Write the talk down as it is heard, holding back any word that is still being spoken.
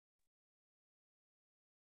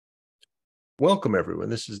Welcome, everyone.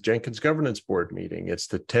 This is Jenkins Governance Board meeting. It's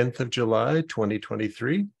the 10th of July,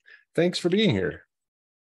 2023. Thanks for being here.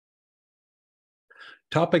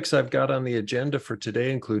 Topics I've got on the agenda for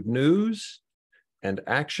today include news and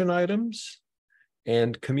action items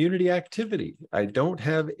and community activity. I don't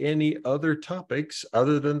have any other topics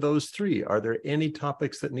other than those three. Are there any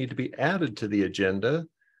topics that need to be added to the agenda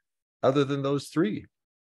other than those three?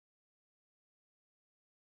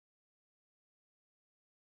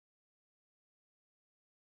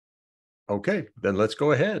 Okay, then let's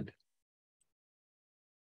go ahead.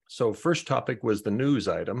 So first topic was the news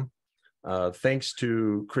item. Thanks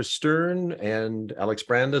to Chris Stern and Alex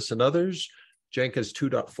Brandis and others, Jenkins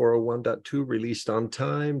 2.401.2 released on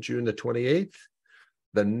time, June the 28th.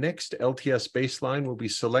 The next LTS baseline will be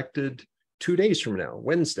selected 2 days from now,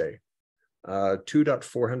 Wednesday.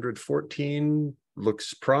 2.414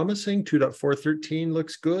 looks promising. 2.413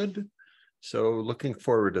 looks good. So looking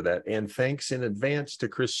forward to that. And thanks in advance to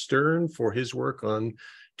Chris Stern for his work on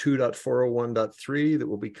 2.401.3 that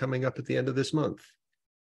will be coming up at the end of this month.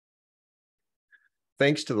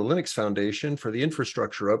 Thanks to the Linux Foundation for the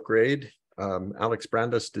infrastructure upgrade. Alex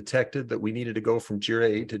Brandis detected that we needed to go from Jira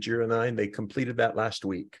 8 to Jira 9. They completed that last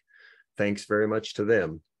week. Thanks very much to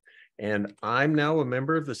them. And I'm now a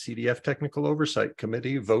member of the CDF Technical Oversight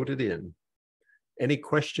Committee, voted in. Any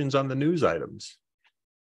questions on the news items?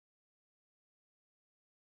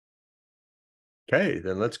 Okay,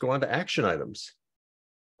 then let's go on to action items.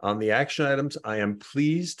 On the action items, I am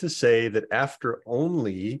pleased to say that after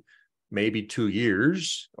only maybe 2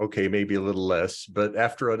 years, okay, maybe a little less, but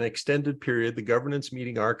after an extended period, the governance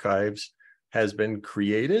meeting archives has been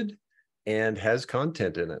created and has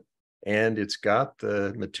content in it. And it's got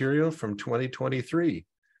the material from 2023.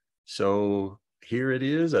 So here it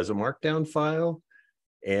is as a markdown file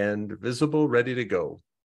and visible, ready to go.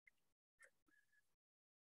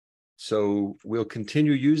 So we'll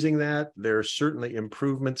continue using that. There are certainly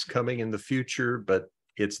improvements coming in the future, but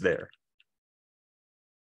it's there.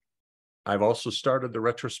 I've also started the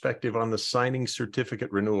retrospective on the signing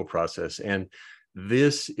certificate renewal process. And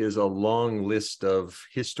this is a long list of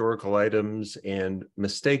historical items and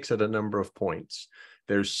mistakes at a number of points.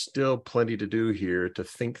 There's still plenty to do here to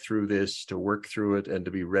think through this, to work through it, and to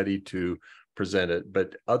be ready to present it.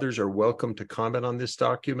 But others are welcome to comment on this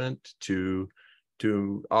document, to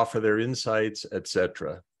offer their insights,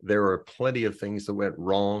 etc. There are plenty of things that went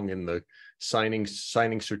wrong in the signing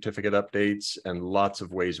certificate updates and lots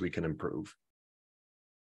of ways we can improve.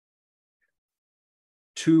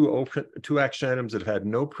 Two action items that have had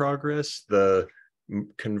no progress: the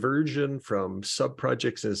conversion from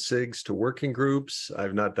sub-projects and SIGs to working groups.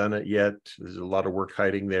 I've not done it yet. There's a lot of work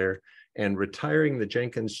hiding there. And retiring the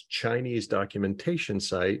Jenkins Chinese documentation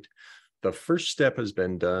site. The first step has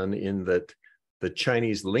been done in that the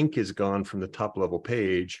Chinese link is gone from the top level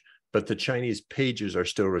page, but the Chinese pages are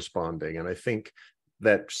still responding. And I think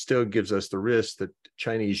that still gives us the risk that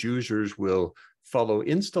Chinese users will follow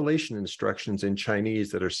installation instructions in Chinese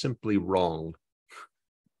that are simply wrong.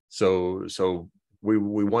 So we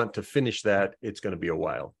want to finish that. It's going to be a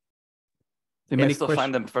while. You may still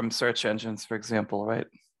find them from search engines, for example, right?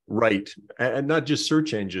 Right. And not just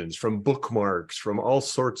search engines, from bookmarks, from all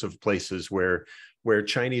sorts of places where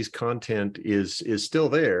Chinese content is still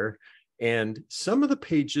there. And some of the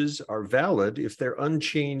pages are valid if they're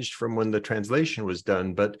unchanged from when the translation was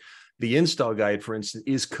done. But the install guide, for instance,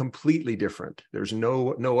 is completely different. There's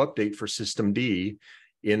no update for System D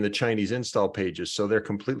in the Chinese install pages. So they're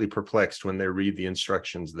completely perplexed when they read the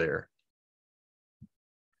instructions there.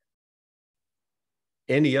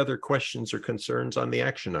 Any other questions or concerns on the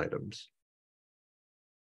action items?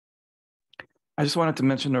 I just wanted to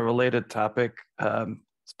mention a related topic.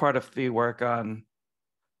 As part of the work on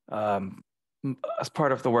upgrading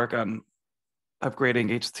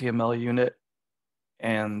HTML unit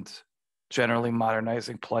and generally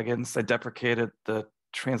modernizing plugins, I deprecated the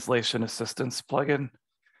translation assistance plugin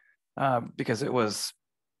because it was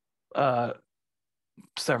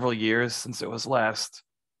several years since it was last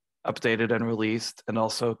updated and released, and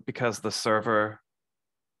also because the server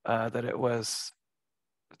that it was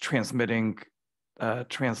transmitting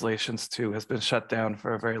translations to has been shut down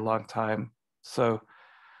for a very long time. So,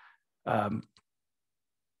 I'm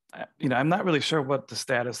not really sure what the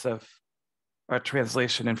status of our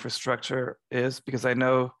translation infrastructure is, because I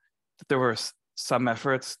know that there were some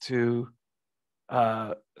efforts to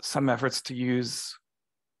use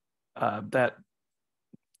that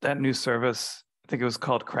new service. I think it was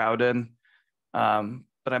called Crowdin,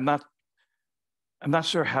 but I'm not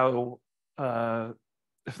sure how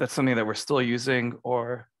if that's something that we're still using,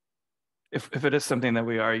 or if it is something that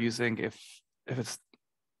we are using, if it's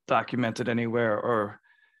documented anywhere, or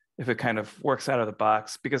if it kind of works out of the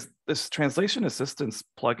box, because this translation assistance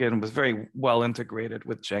plugin was very well integrated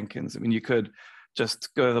with Jenkins. I mean, you could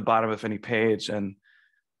just go to the bottom of any page and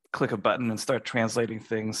click a button and start translating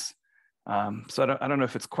things. So I don't know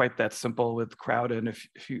if it's quite that simple with Crowdin.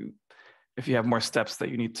 If you have more steps that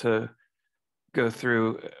you need to go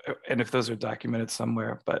through, and if those are documented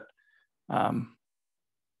somewhere, but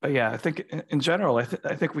yeah, I think in general, I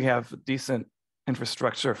think we have decent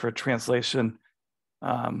infrastructure for translation.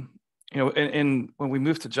 You know, when we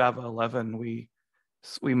moved to Java 11, we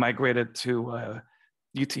migrated to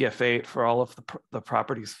UTF-8 for all of the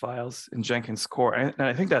properties files in Jenkins core, and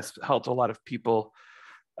I think that's helped a lot of people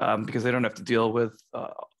because they don't have to deal with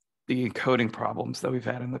the encoding problems that we've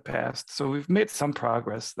had in the past. So we've made some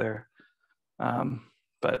progress there,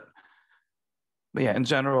 but yeah, in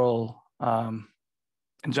general,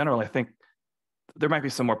 I think there might be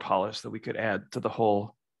some more polish that we could add to the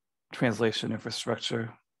whole translation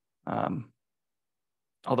infrastructure.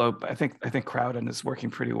 Although I think Crowdin is working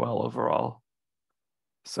pretty well overall.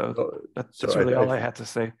 So that's really all I had to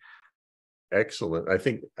say. Excellent. I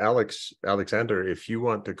think Alexander, if you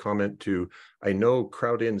want to comment too, I know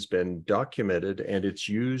Crowdin's been documented and it's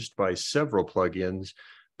used by several plugins,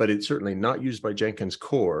 but it's certainly not used by Jenkins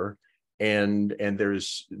core. And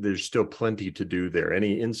there's still plenty to do there.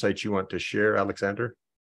 Any insights you want to share, Alexander?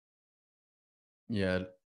 Yeah,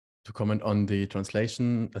 to comment on the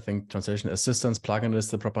translation, I think translation assistance plugin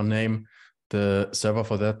is the proper name. The server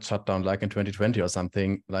for that shut down like in 2020 or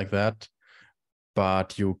something like that.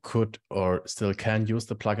 But you could or still can use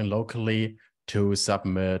the plugin locally to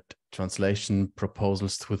submit translation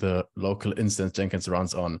proposals to the local instance Jenkins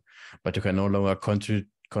runs on. But you can no longer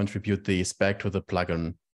contribute the spec to the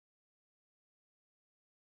plugin,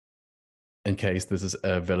 in case this is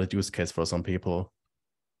a valid use case for some people.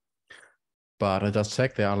 But I just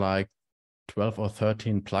checked, there are like 12 or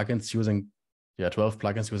 13 plugins using, 12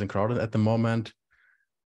 plugins using Crowdin at the moment,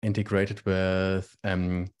 integrated with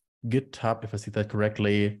GitHub, if I see that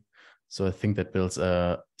correctly. So I think that builds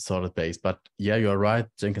a solid base. But yeah, you're right,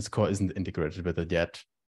 Jenkins core isn't integrated with it yet.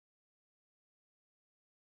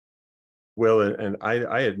 Well, and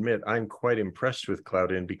I admit I'm quite impressed with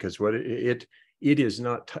Crowdin, because what it is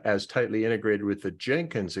not as tightly integrated with the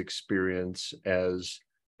Jenkins experience as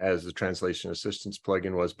the translation assistance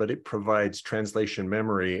plugin was, but it provides translation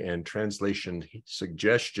memory and translation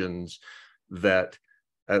suggestions that,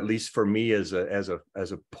 at least for me as a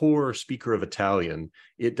poor speaker of Italian,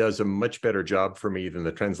 it does a much better job for me than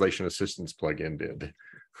the translation assistance plugin did.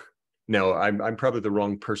 Now, I'm probably the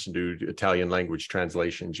wrong person to do Italian language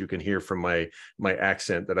translations. You can hear from my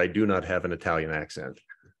accent that I do not have an Italian accent.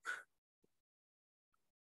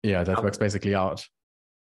 Yeah, that works basically out.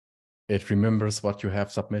 It remembers what you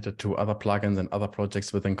have submitted to other plugins and other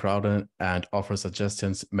projects within Crowdin and offers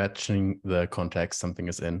suggestions matching the context something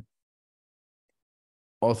is in.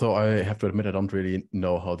 Also, I have to admit, I don't really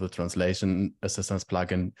know how the translation assistance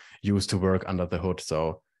plugin used to work under the hood,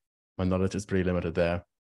 so my knowledge is pretty limited there.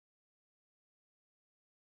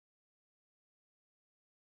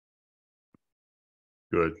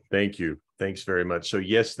 Good, thank you. Thanks very much. So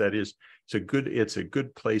yes, it's a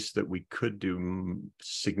good place that we could do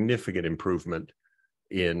significant improvement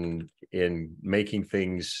in making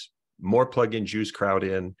things, more plugins use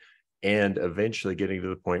Crowdin, and eventually getting to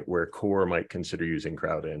the point where core might consider using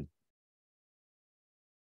Crowdin.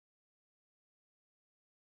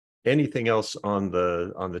 Anything else on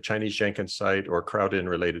the Chinese Jenkins site or Crowdin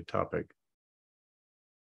related topic?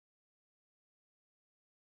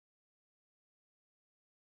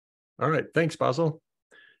 All right, thanks, Basil.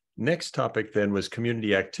 Next topic then was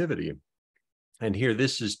community activity. And here,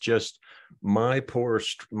 this is just my poor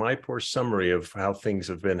summary of how things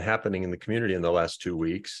have been happening in the community in the last 2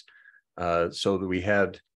 weeks. So that we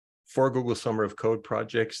had 4 Google Summer of Code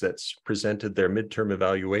projects that's presented their midterm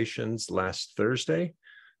evaluations last Thursday.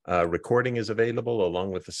 Recording is available along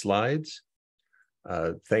with the slides.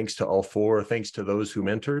 Thanks to all 4, thanks to those who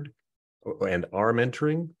mentored and are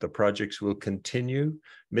mentoring. The projects will continue.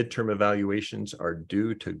 Midterm evaluations are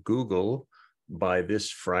due to Google by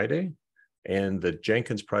this Friday, and the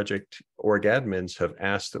Jenkins project org admins have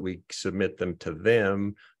asked that we submit them to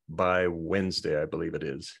them by Wednesday, I believe it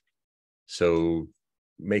is. So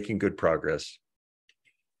making good progress.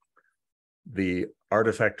 The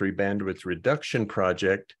Artifactory bandwidth reduction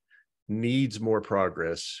project needs more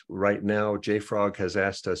progress. Right now, JFrog has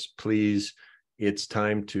asked us, please, it's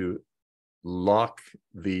time to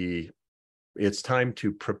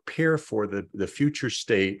prepare for the future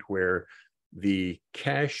state where the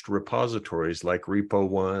cached repositories like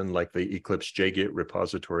Repo1, like the Eclipse JGit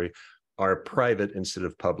repository, are private instead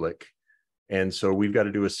of public. And so we've got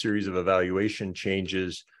to do a series of evaluation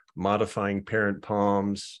changes, modifying parent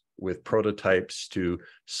POMs with prototypes to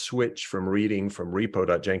switch from reading from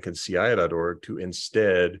repo.jenkinsci.org to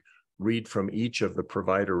instead read from each of the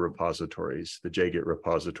provider repositories, the JGit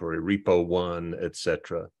repository, repo1,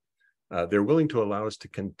 etc. They're willing to allow us to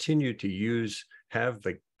continue to have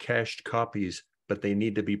the cached copies, but they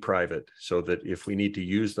need to be private so that if we need to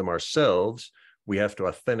use them ourselves, we have to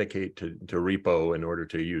authenticate to repo in order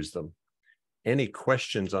to use them. Any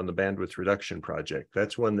questions on the bandwidth reduction project?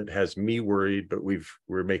 That's one that has me worried, but we'll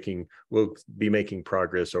be making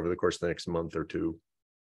progress over the course of the next month or two.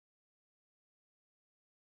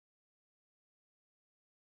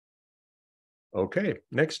 Okay,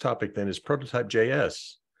 next topic then is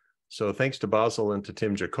prototype.js. So thanks to Basil and to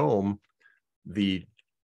Tim Jacomb, the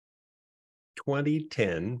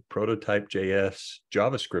 2010 prototype.js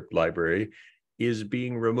JavaScript library is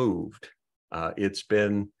being removed.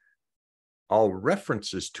 All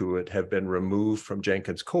references to it have been removed from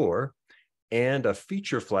Jenkins core, and a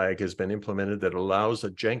feature flag has been implemented that allows a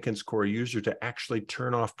Jenkins core user to actually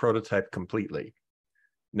turn off prototype completely.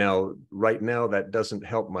 Now, right now, that doesn't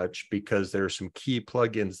help much because there are some key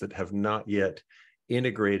plugins that have not yet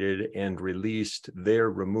integrated and released their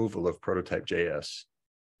removal of prototype.js.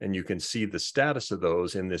 And you can see the status of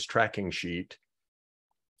those in this tracking sheet.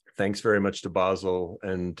 Thanks very much to Basil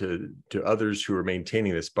and to others who are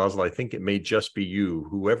maintaining this. Basil, I think it may just be you.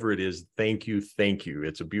 Whoever it is, thank you, thank you.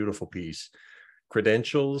 It's a beautiful piece.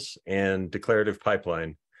 Credentials and declarative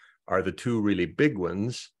pipeline are the two really big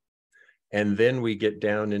ones. And then we get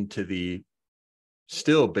down into the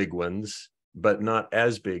still big ones, but not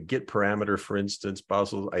as big. Git parameter, for instance,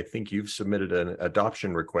 Basil, I think you've submitted an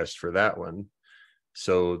adoption request for that one.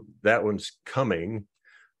 So that one's coming.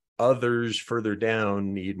 Others further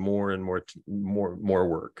down need more and more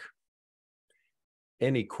work.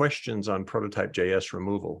 Any questions on prototype.js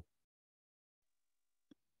removal?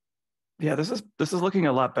 Yeah, this is looking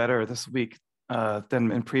a lot better this week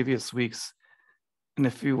than in previous weeks. And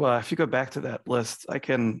if you go back to that list, I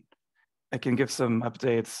can give some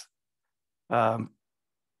updates.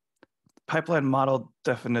 Pipeline model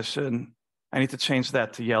definition, I need to change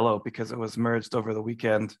that to yellow because it was merged over the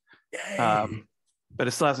weekend. But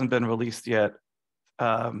it still hasn't been released yet,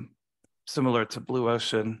 similar to Blue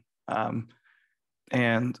Ocean.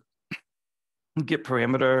 And Git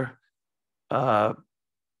parameter, I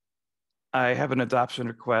have an adoption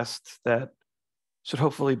request that should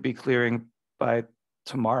hopefully be clearing by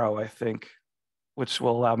tomorrow, I think, which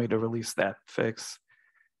will allow me to release that fix.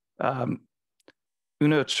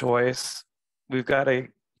 Uno choice, we've got a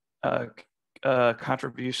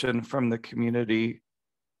contribution from the community,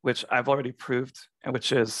 which I've already proved, and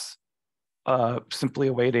which is simply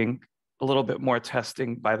awaiting a little bit more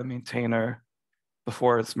testing by the maintainer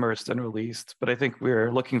before it's merged and released. But I think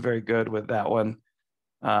we're looking very good with that one.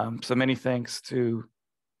 So many thanks to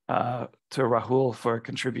Rahul for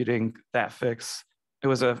contributing that fix. It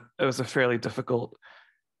was a fairly difficult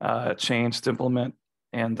change to implement,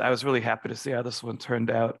 and I was really happy to see how this one turned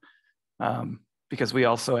out because we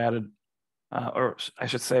also added, or I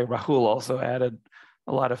should say, Rahul also added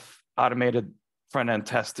a lot of automated front-end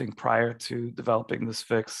testing prior to developing this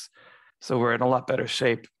fix. So we're in a lot better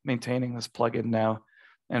shape maintaining this plugin now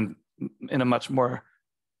and in a much more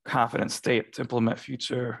confident state to implement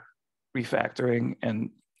future refactoring and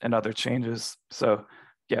other changes. So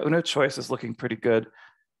yeah, Uno choice is looking pretty good.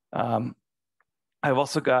 I've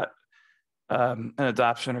also got an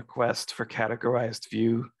adoption request for categorized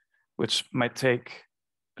view, which might take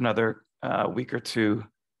another week or two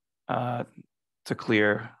to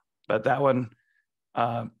clear, but that one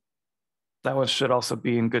should also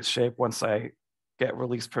be in good shape once I get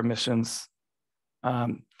release permissions.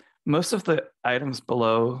 Most of the items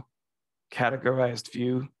below categorized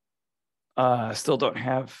view still don't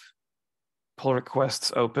have pull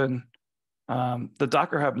requests open. The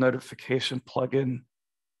Docker Hub notification plugin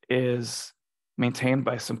is maintained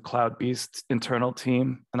by some CloudBeast internal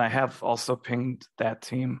team, and I have also pinged that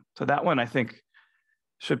team. So that one I think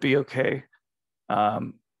should be okay.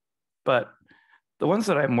 But the ones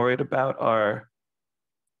that I'm worried about are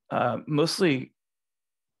mostly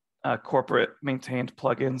corporate maintained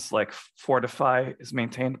plugins, like Fortify is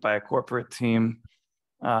maintained by a corporate team,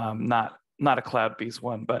 not a CloudBeast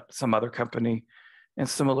one, but some other company. And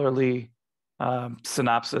similarly,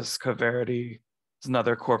 Synopsys Coverity is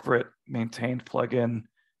another corporate maintained plugin.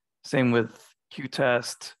 Same with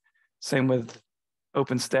Qtest, same with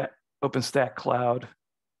OpenStack Cloud,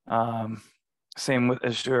 same with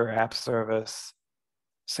Azure App Service,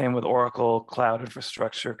 same with Oracle Cloud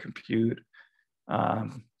Infrastructure Compute.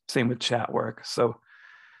 Same with chat work. So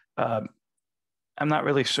I'm not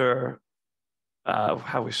really sure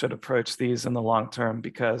how we should approach these in the long term,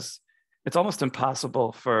 because it's almost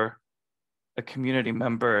impossible for a community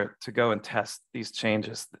member to go and test these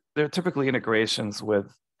changes. They're typically integrations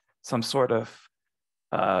with some sort of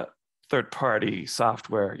third-party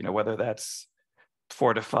software, whether that's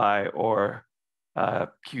Fortify or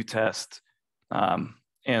Qtest.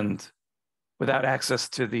 And without access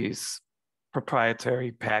to these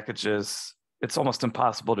proprietary packages, it's almost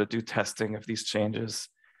impossible to do testing of these changes.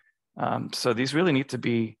 So these really need to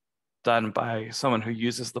be done by someone who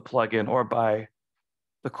uses the plugin or by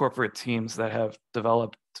the corporate teams that have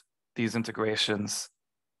developed these integrations.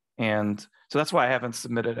 And so that's why I haven't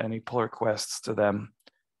submitted any pull requests to them.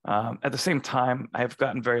 At the same time, I've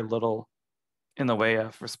gotten very little in the way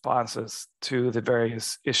of responses to the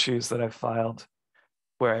various issues that I've filed,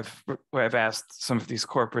 where I've asked some of these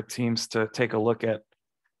corporate teams to take a look at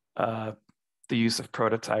the use of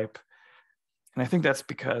prototype. And I think that's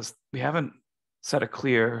because we haven't set a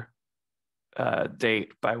clear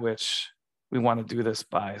date by which we want to do this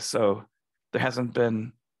by. So there hasn't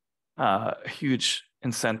been a huge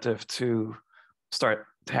incentive to start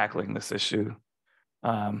tackling this issue.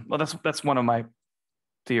 Well, that's one of my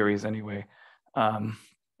theories anyway.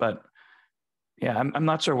 But yeah, I'm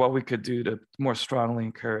not sure what we could do to more strongly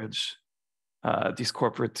encourage these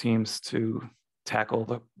corporate teams to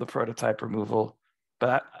tackle the prototype removal.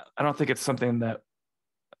 But I don't think it's something that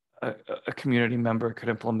a community member could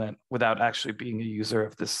implement without actually being a user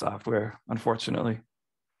of this software, unfortunately.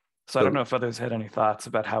 So I don't know if others had any thoughts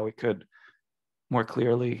about how we could more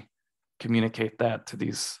clearly communicate that to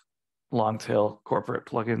these long tail corporate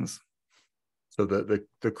plugins. So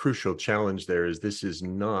the crucial challenge there is this is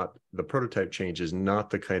not, the prototype change is not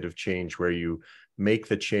the kind of change where you make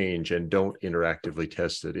the change and don't interactively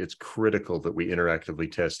test it. It's critical that we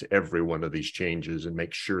interactively test every one of these changes and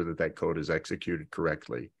make sure that that code is executed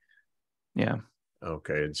correctly. Yeah.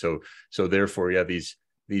 Okay. And so therefore, yeah, these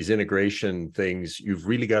integration things, you've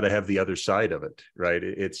really got to have the other side of it, right?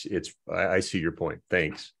 I see your point.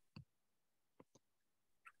 Thanks.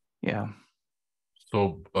 Yeah.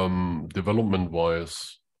 So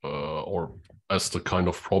development-wise, or as the kind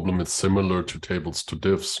of problem, it's similar to tables to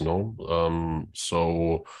divs, no?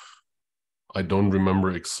 So I don't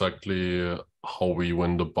remember exactly how we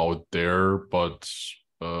went about there, but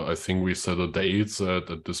I think we set a date that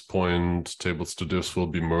at this point tables to divs will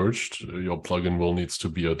be merged. Your plugin will needs to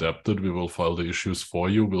be adapted. We will file the issues for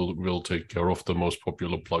you. We'll take care of the most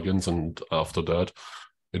popular plugins, and after that,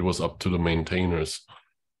 it was up to the maintainers.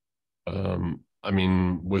 I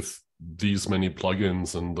mean, with these many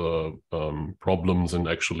plugins and the problems and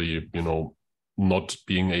actually, not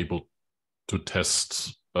being able to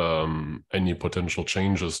test any potential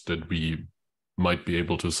changes that we might be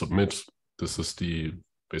able to submit, this is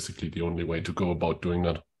basically the only way to go about doing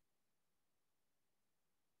that.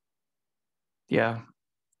 Yeah.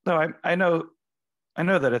 No, I know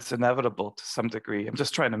that it's inevitable to some degree. I'm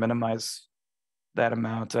just trying to minimize that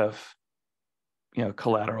amount of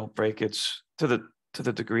collateral breakage to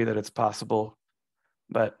the degree that it's possible.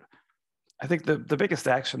 But I think the biggest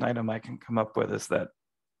action item I can come up with is that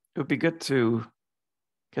it would be good to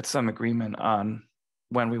get some agreement on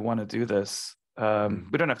when we want to do this. We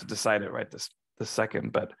don't have to decide it right this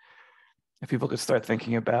second, but if people could start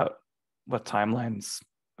thinking about what timelines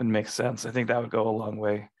would make sense, I think that would go a long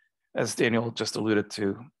way. As Daniel just alluded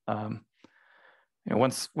to,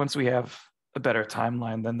 once we have a better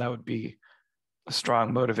timeline, then that would be a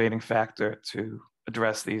strong motivating factor to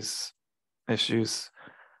address these issues.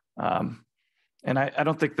 And I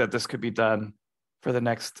don't think that this could be done for the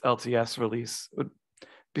next LTS release. It would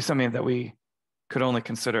be something that we could only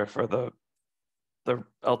consider for the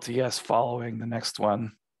LTS following the next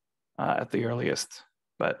one at the earliest.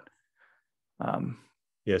 But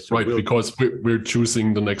yes, right, because we're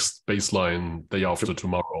choosing the next baseline day after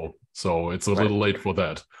tomorrow, so it's a little late for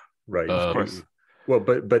that. Right, of course. Well,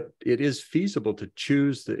 but it is feasible to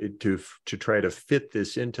choose to try to fit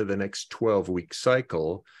this into the next 12-week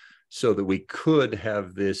cycle, so that we could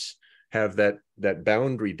have that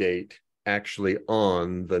boundary date actually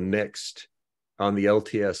on the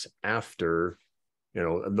LTS after,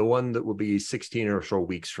 the one that will be 16 or so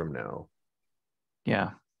weeks from now.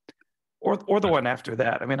 Yeah, or the one after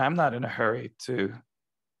that. I mean, I'm not in a hurry to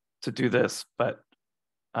do this, but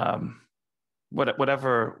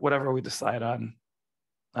whatever we decide on,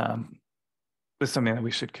 is something that we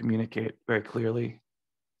should communicate very clearly.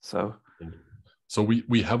 So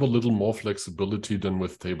we have a little more flexibility than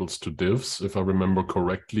with tables to divs. If I remember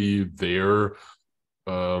correctly, there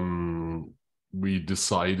we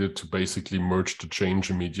decided to basically merge the change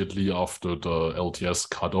immediately after the LTS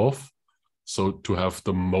cutoff. So to have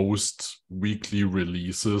the most weekly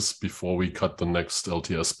releases before we cut the next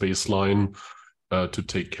LTS baseline to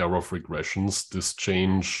take care of regressions, this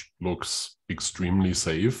change looks extremely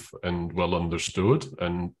safe and well understood,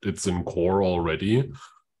 and it's in core already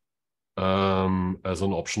as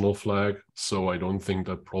an optional flag. So I don't think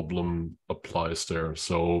that problem applies there.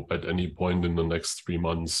 So at any point in the next 3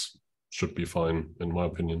 months should be fine, in my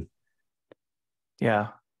opinion. Yeah.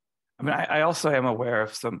 I mean, I also am aware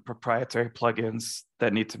of some proprietary plugins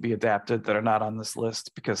that need to be adapted that are not on this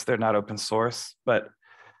list because they're not open source. But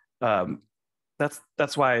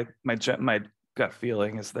that's why my gut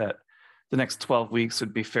feeling is that the next 12 weeks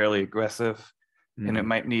would be fairly aggressive, and it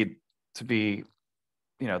might need to be,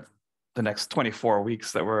 the next 24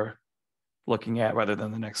 weeks that we're looking at rather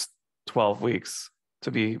than the next 12 weeks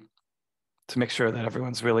to make sure that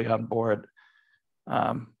everyone's really on board.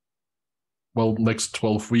 Well, next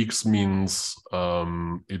 12 weeks means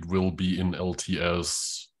it will be in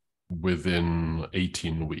LTS within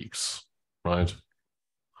 18 weeks, right?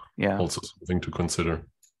 Yeah. Also something to consider.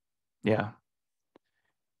 Yeah.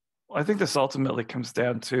 Well, I think this ultimately comes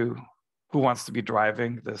down to who wants to be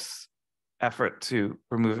driving this effort to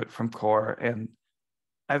remove it from core. And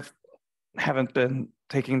haven't been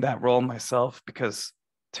taking that role myself because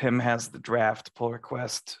Tim has the draft pull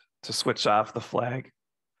request to switch off the flag.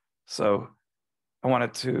 So I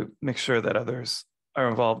wanted to make sure that others are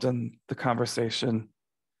involved in the conversation.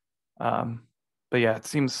 But yeah, it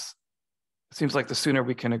seems like the sooner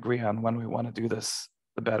we can agree on when we want to do this,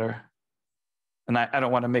 the better. And I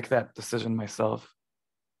don't want to make that decision myself.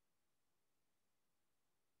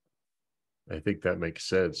 I think that makes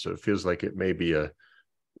sense. So it feels like it may be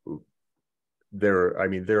there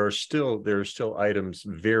are still items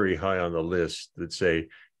very high on the list that say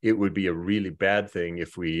it would be a really bad thing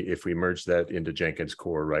if we merge that into Jenkins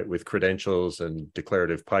core, right? With credentials and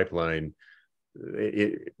declarative pipeline,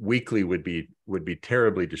 weekly would be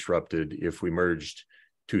terribly disrupted if we merged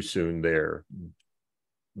too soon there.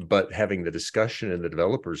 But having the discussion in the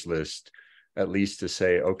developers list, at least to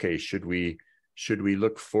say, okay, should we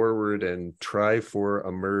look forward and try for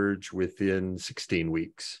a merge within 16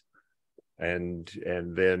 weeks? And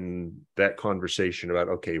then that conversation about,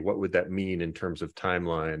 okay, what would that mean in terms of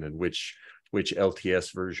timeline and which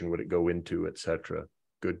LTS version would it go into, et cetera.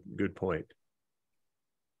 Good point.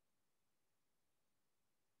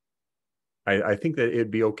 I think that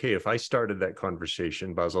it'd be okay if I started that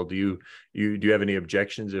conversation. Basil, do you have any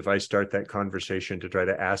objections if I start that conversation to try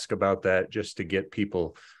to ask about that, just to get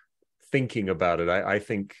people thinking about it? I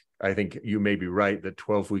think you may be right that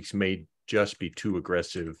 12 weeks may just be too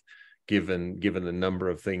aggressive, given the number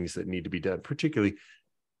of things that need to be done, particularly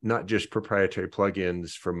not just proprietary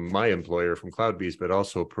plugins from my employer, from CloudBees, but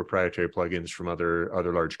also proprietary plugins from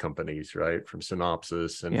other large companies, right? From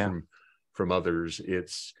Synopsys and from others.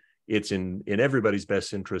 It's in everybody's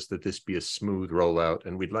best interest that this be a smooth rollout,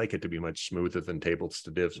 and we'd like it to be much smoother than tables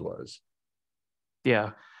to divs was.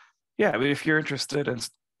 Yeah. I mean, if you're interested in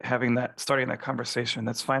starting that conversation,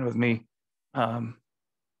 that's fine with me.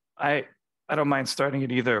 I don't mind starting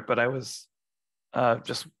it either, but I was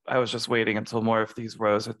just waiting until more of these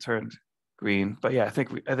rows had turned green. But yeah, I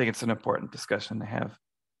think it's an important discussion to have.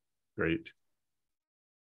 Great.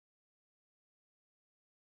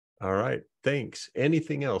 All right, thanks.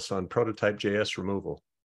 Anything else on prototype JS removal?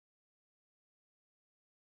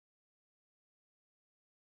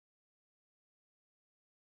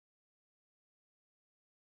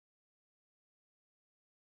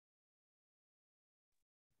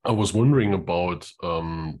 I was wondering about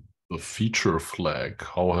the feature flag.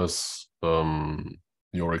 How has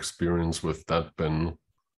your experience with that been?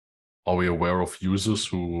 Are we aware of users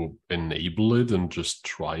who enable it and just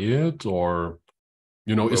try it? Or,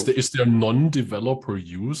 is there non-developer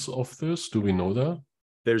use of this? Do we know that?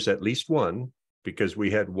 There's at least one, because we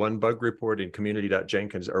had one bug report in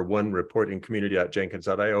community.jenkins, or one report in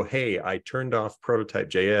community.jenkins.io. Hey, I turned off prototype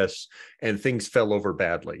JS and things fell over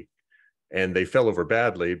badly. And they fell over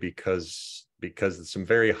badly because some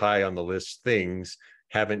very high on the list things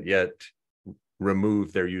haven't yet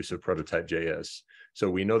removed their use of prototype JS. So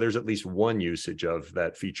we know there's at least one usage of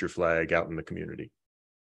that feature flag out in the community.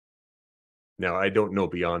 Now, I don't know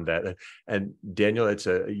beyond that. And Daniel,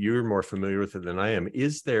 you're more familiar with it than I am.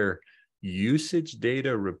 Is there usage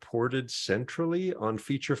data reported centrally on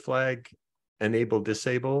feature flag enable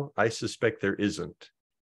disable? I suspect there isn't.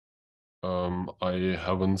 I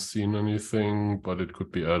haven't seen anything, but it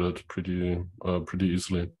could be added pretty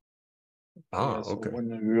easily. Ah, So okay. when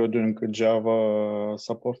we were doing Java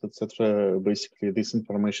support, etc., basically this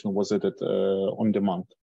information was added on demand.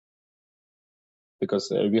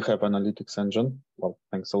 Because we have analytics engine. Well,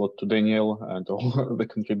 thanks a lot to Daniel and all the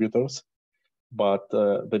contributors. But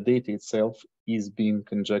the data itself is being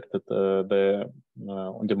injected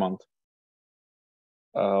on demand.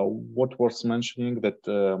 What was mentioning that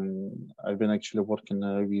I've been actually working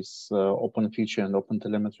with open feature and open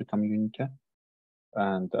telemetry community.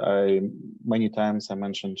 And many times I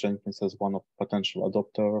mentioned Jenkins as one of potential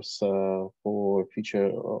adopters for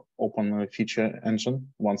open feature engine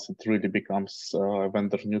once it really becomes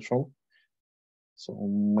vendor neutral. So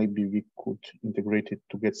maybe we could integrate it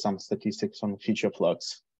to get some statistics on feature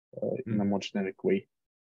flags in a more generic way.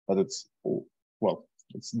 But it's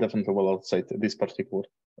definitely well outside this particular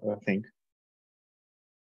thing.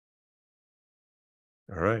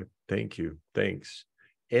 All right. Thank you. Thanks.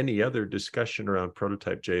 Any other discussion around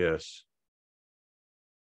prototype.js?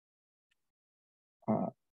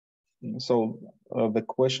 So the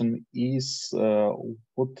question is,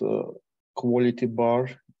 what quality bar?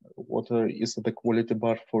 What is the quality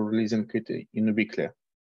bar for releasing it in weekly?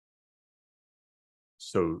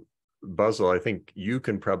 So, Basil, I think you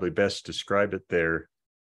can probably best describe it there.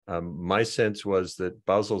 My sense was that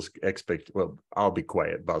Basil's well, I'll be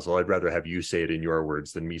quiet, Basil. I'd rather have you say it in your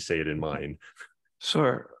words than me say it in mine.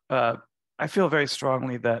 Sure. I feel very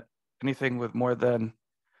strongly that anything with more than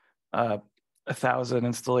 1,000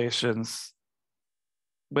 installations,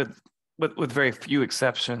 with very few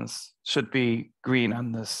exceptions, should be green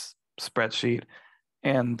on this spreadsheet.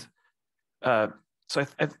 And so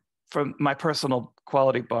from my personal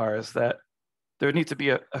quality bar is that there needs to be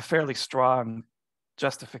a fairly strong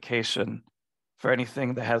justification for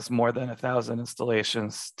anything that has more than 1,000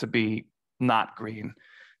 installations to be not green.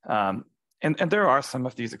 And there are some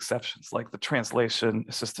of these exceptions, like the translation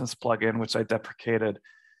assistance plugin, which I deprecated.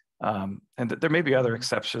 And there may be other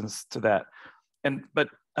exceptions to that. But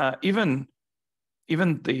even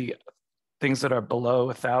the things that are below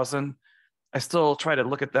 1,000, I still try to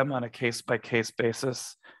look at them on a case-by-case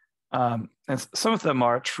basis. And some of them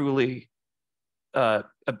are truly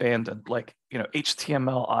abandoned, like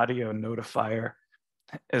HTML audio notifier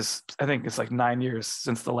I think it's like 9 years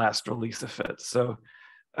since the last release of it. So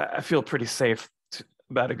I feel pretty safe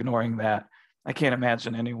about ignoring that. I can't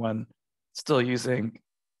imagine anyone still using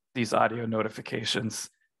these audio notifications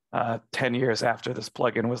 10 years after this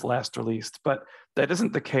plugin was last released. But that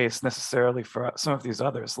isn't the case necessarily for some of these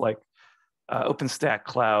others, like OpenStack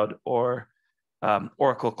Cloud or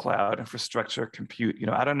Oracle Cloud Infrastructure Compute.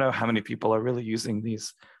 I don't know how many people are really using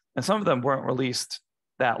these. And some of them weren't released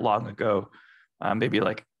that long ago, maybe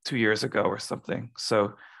like 2 years ago or something.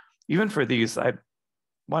 So even for these, I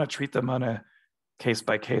want to treat them on a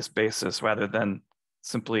case-by-case basis rather than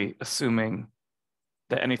simply assuming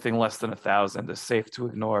that anything less than 1,000 is safe to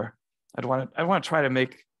ignore. I want to try to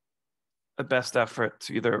make the best effort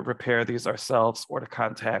to either repair these ourselves or to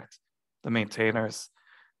contact the maintainers.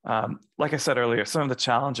 Like I said earlier, some of the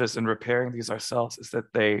challenges in repairing these ourselves is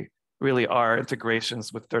that they really are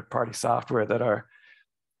integrations with third-party software that are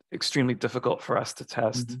extremely difficult for us to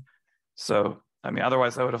test. Mm-hmm. So, I mean,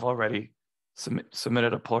 otherwise I would have already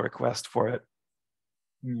submitted a pull request for it.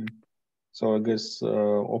 So I guess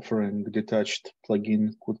offering detached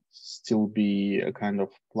plugin could still be a kind of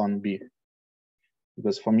plan B.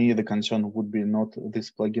 Because for me, the concern would be not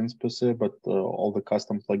these plugins per se, but all the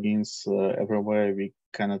custom plugins everywhere we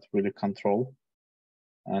cannot really control.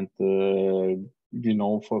 And we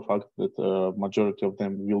know for a fact that majority of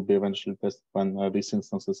them will be eventually tested when these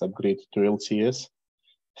instances upgrade to LCS.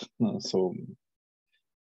 So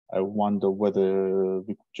I wonder whether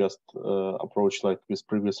we could just approach like with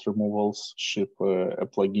previous removals, ship a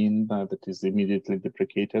plugin that is immediately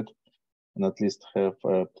deprecated, and at least have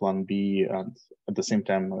a plan B, and at the same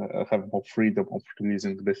time have more freedom of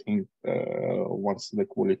releasing the thing once the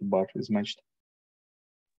quality bar is matched.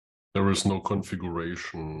 There is no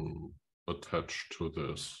configuration attached to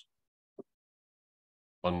this.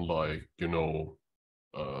 Unlike,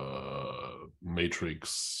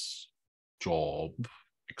 Matrix job,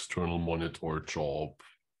 external monitor job,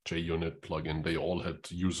 JUnit plugin, they all had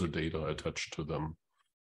user data attached to them.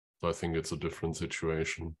 So I think it's a different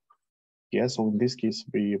situation. Yeah, so in this case,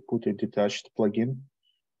 we put a detached plugin.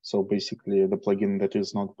 So basically the plugin that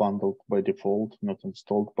is not bundled by default, not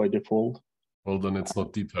installed by default. Well, then it's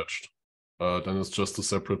not detached. Then it's just a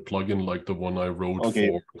separate plugin like the one I wrote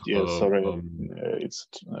for. Yeah, sorry, it's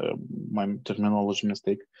my terminology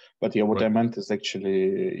mistake. But yeah, what right. I meant is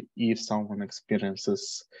actually if someone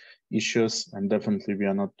experiences issues, and definitely we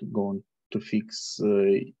are not going to fix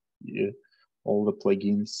all the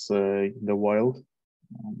plugins in the wild.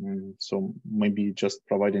 So maybe just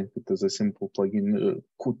providing it as a simple plugin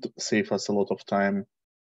could save us a lot of time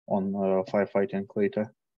on firefighting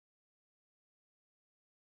later.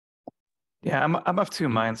 Yeah, I'm of two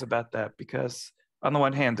minds about that, because on the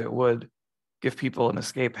one hand, it would give people an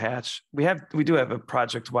escape hatch. We do have a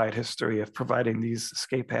project-wide history of providing these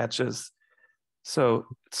escape hatches, so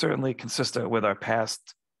it's certainly consistent with our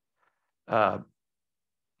past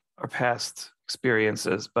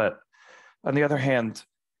experiences. But on the other hand,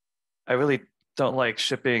 I really don't like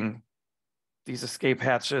shipping these escape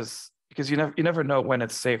hatches, because you never know when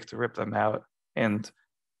it's safe to rip them out. And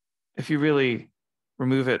if you really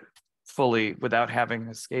remove it fully without having an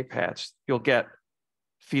escape hatch, you'll get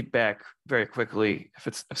feedback very quickly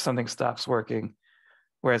if something stops working.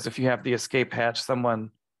 Whereas if you have the escape hatch, someone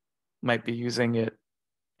might be using it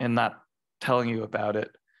and not telling you about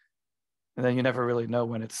it. And then you never really know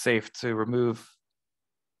when it's safe to remove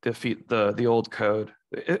the old code.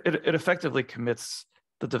 It effectively commits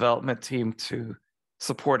the development team to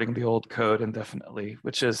supporting the old code indefinitely,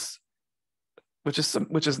 which is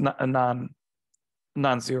not a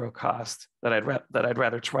non-zero cost that I'd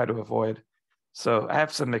rather try to avoid. So I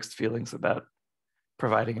have some mixed feelings about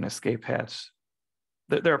providing an escape hatch.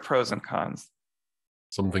 There are pros and cons.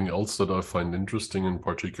 Something else that I find interesting in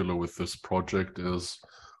particular with this project is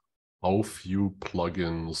how few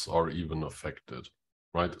plugins are even affected,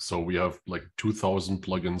 right? So we have like 2,000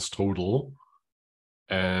 plugins total,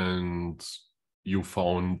 and you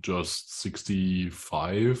found just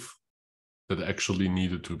 65 that actually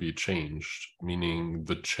needed to be changed, meaning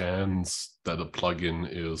the chance that a plugin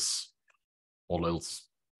is, all else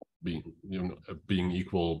being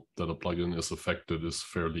equal, that a plugin is affected is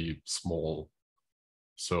fairly small.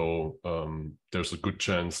 So there's a good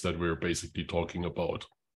chance that we're basically talking about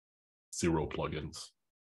 0 plugins.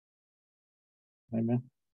 Maybe.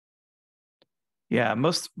 Yeah,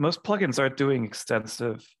 most plugins are doing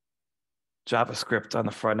extensive JavaScript on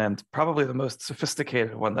the front end. Probably the most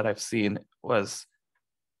sophisticated one that I've seen was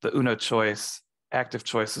the Uno Choice Active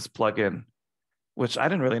Choices plugin, which I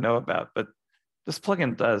didn't really know about, but this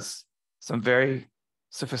plugin does some very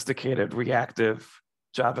sophisticated reactive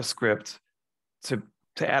JavaScript to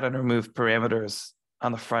add and remove parameters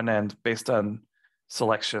on the front end based on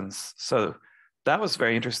selections. So that was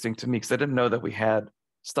very interesting to me, because I didn't know that we had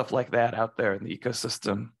stuff like that out there in the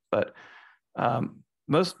ecosystem. But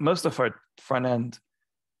most of our front end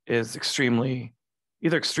is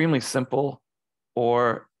either extremely simple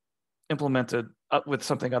or implemented up with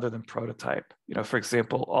something other than prototype. For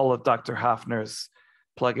example, all of Dr. Hofner's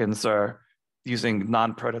plugins are using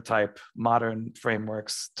non-prototype modern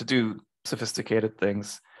frameworks to do sophisticated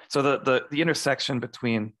things. So the intersection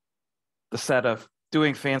between the set of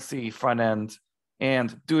doing fancy front end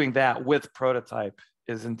and doing that with prototype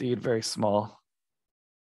is indeed very small.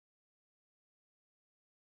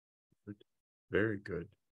 Very good.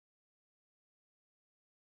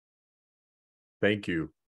 Thank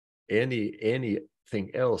you.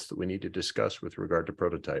 Anything else that we need to discuss with regard to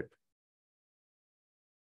prototype?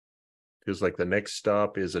 Feels like the next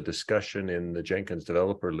stop is a discussion in the Jenkins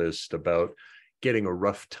developer list about getting a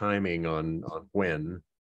rough timing on when.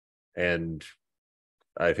 And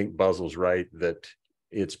I think Basil's right that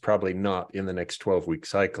it's probably not in the next 12-week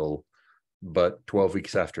cycle, but 12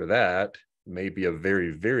 weeks after that may be a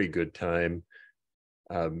very, very good time,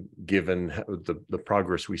 given the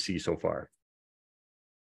progress we see so far.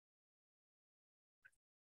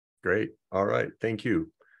 Great. All right. Thank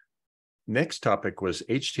you. Next topic was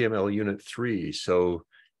HTML Unit 3. So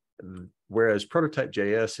whereas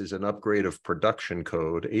Prototype.js is an upgrade of production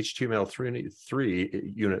code,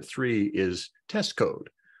 HTML3 Unit 3 is test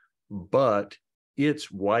code, but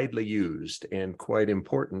it's widely used and quite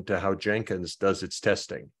important to how Jenkins does its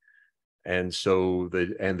testing. And so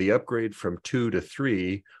the upgrade from 2 to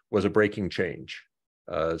 3 was a breaking change.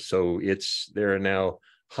 So there are now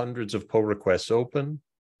hundreds of pull requests open,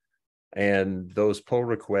 and those pull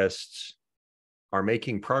requests are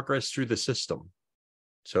making progress through the system.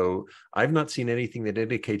 So I've not seen anything that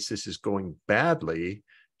indicates this is going badly,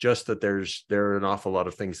 just that there are an awful lot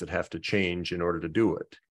of things that have to change in order to do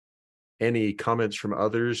it. Any comments from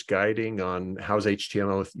others guiding on how's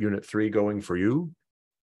HTML Unit 3 going for you?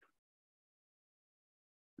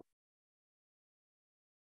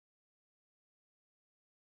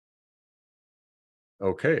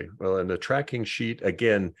 Okay, well, and the tracking sheet,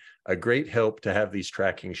 again, a great help to have these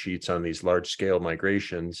tracking sheets on these large scale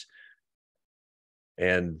migrations.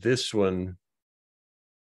 And this one,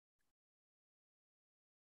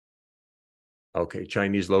 okay,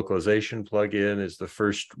 Chinese localization plugin is the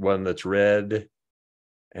first one that's read.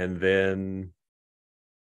 And then,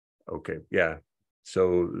 okay, yeah.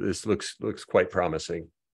 So this looks quite promising.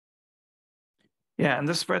 Yeah, in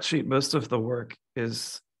this spreadsheet, most of the work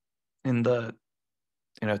is in the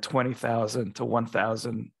 20,000 to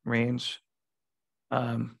 1,000 range,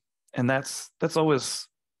 and that's always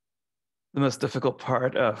the most difficult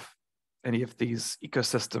part of any of these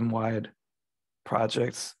ecosystem-wide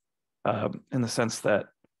projects, in the sense that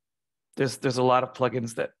there's a lot of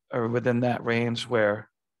plugins that are within that range where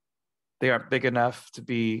they aren't big enough to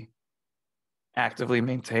be actively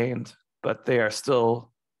maintained, but they are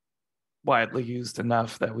still widely used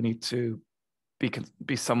enough that we need to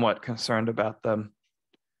be somewhat concerned about them.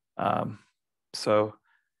 So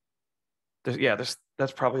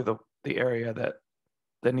that's probably the area that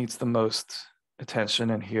needs the most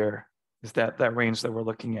attention in here, is that range that we're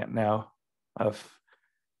looking at now of,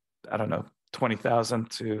 I don't know,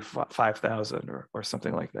 20,000 to 5,000 or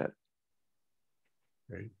something like that.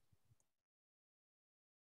 Right.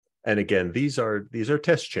 And again, these are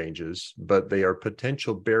test changes, but they are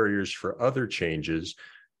potential barriers for other changes.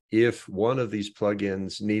 If one of these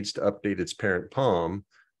plugins needs to update its parent POM,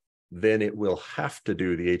 then it will have to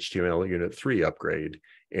do the HTML Unit 3 upgrade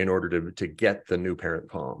in order to get the new parent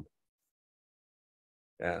POM.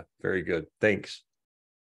 Yeah, very good. Thanks.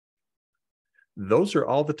 Those are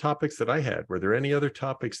all the topics that I had. Were there any other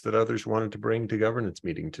topics that others wanted to bring to governance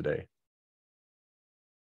meeting today?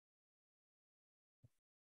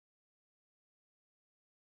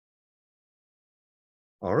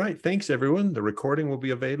 All right, thanks everyone. The recording will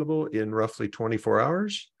be available in roughly 24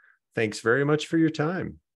 hours. Thanks very much for your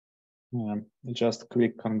time. Just a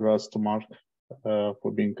quick congrats to Mark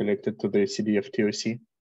for being elected to the CDF TOC.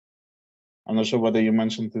 I'm not sure whether you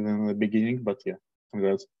mentioned it in the beginning, but yeah,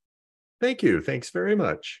 congrats. Thank you. Thanks very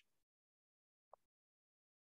much.